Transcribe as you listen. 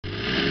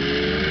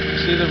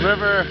See, the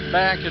river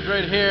bank is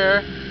right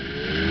here,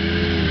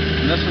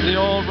 and this is the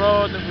old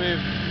road that we've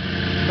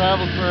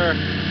traveled for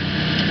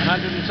 100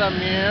 and some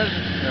years,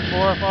 our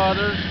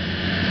forefathers,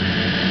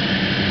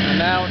 and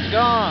now it's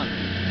gone.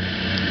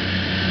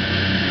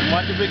 And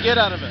what did we get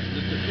out of it?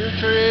 Just a few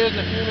trees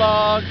and a few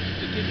logs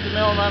to keep the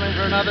mill running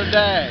for another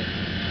day.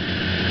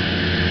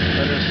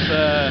 But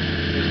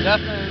it's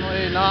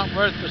definitely not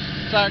worth the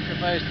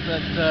sacrifice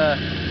that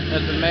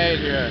has been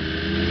made here.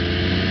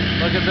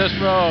 Look at this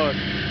road.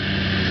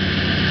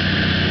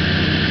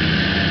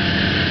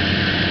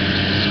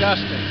 It's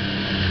disgusting.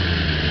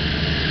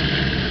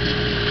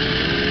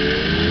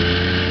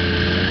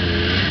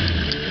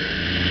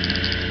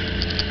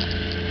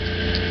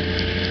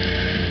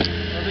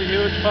 Look at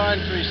huge pine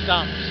tree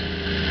stumps.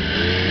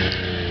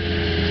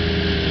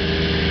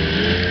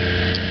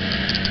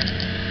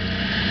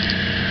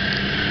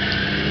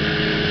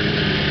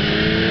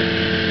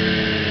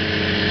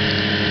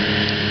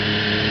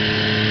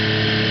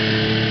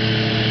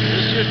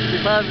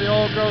 Part of the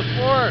old growth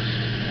forest.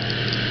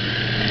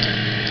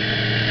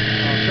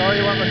 I'll show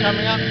you what we're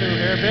coming up to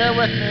here. Bear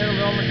with me,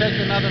 it'll only take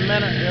another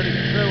minute here to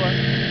get through it.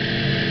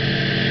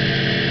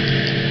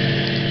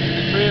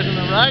 The tree is on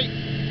the right.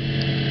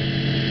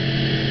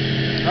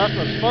 That's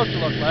what it's supposed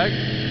to look like.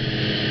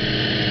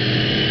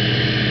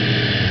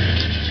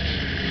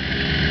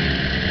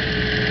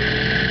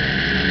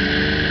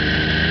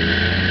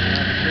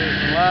 Now the trees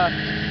on the left.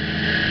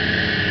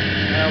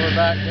 Now we're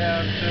back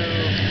down to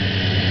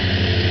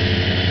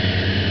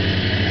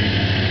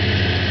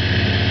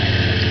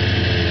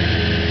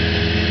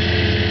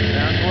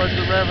towards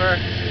the river.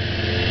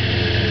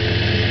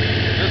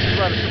 This is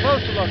what it's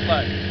supposed to look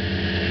like.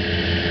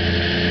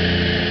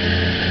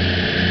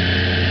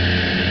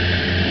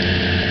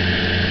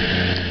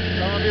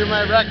 Some of you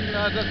may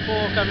recognize this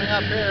pool coming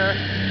up here,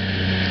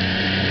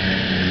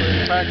 where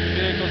you park your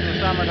vehicles in the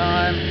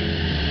summertime.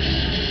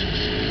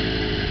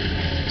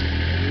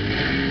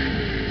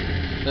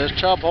 There's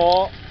Chub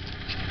Hole.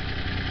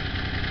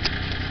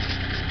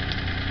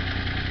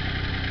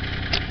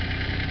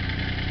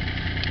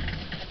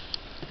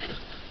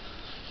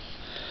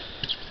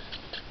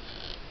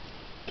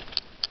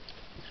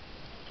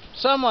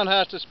 Someone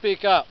has to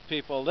speak up,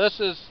 people. This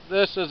is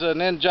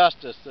an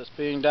injustice that's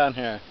being done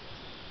here.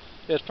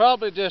 It's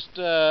probably just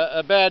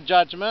a bad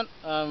judgment.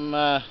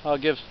 I'll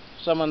give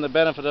someone the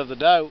benefit of the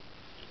doubt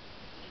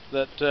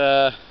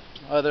that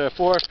either a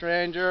forest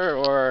ranger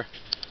or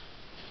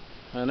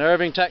an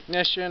Irving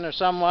technician or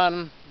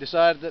someone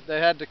decided that they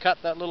had to cut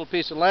that little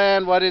piece of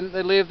land. Why didn't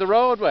they leave the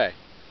roadway?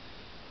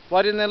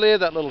 Why didn't they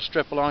leave that little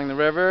strip along the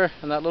river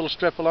and that little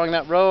strip along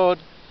that road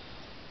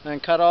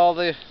and cut all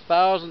the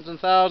thousands and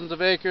thousands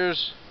of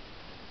acres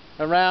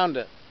around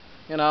it,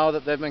 you know,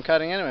 that they've been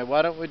cutting anyway?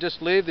 Why don't we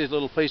just leave these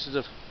little pieces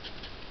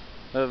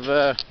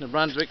of New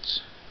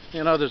Brunswick's?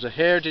 You know, there's a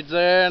heritage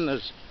there, and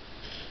it's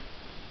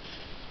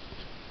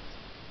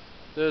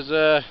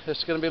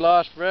going to be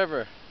lost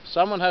forever.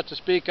 Someone has to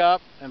speak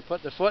up and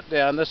put their foot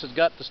down. This has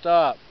got to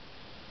stop.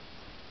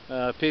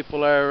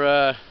 People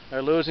are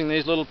losing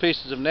these little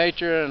pieces of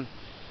nature and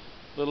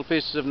little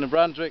pieces of New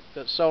Brunswick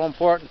that's so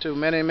important to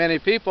many, many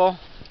people.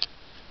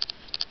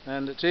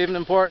 And it's even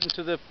important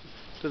to the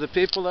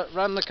people that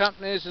run the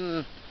companies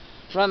and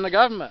run the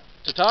government,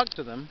 to talk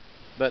to them.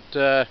 But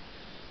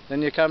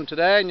then you come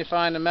today and you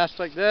find a mess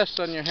like this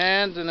on your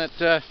hands, and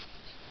it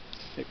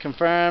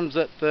confirms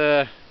that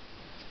the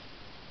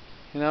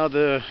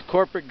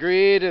corporate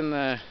greed and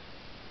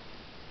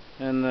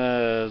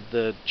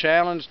the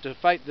challenge to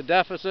fight the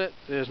deficit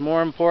is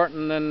more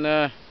important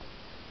than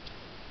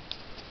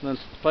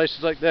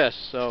places like this.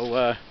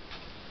 So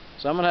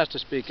someone has to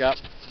speak up.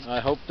 I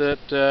hope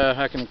that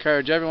I can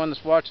encourage everyone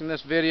that's watching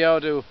this video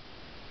to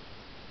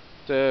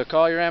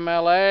call your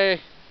MLA,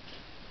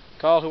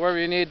 call whoever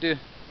you need to,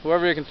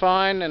 whoever you can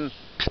find, and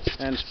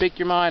speak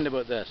your mind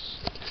about this.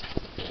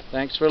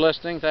 Thanks for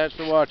listening. Thanks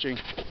for watching.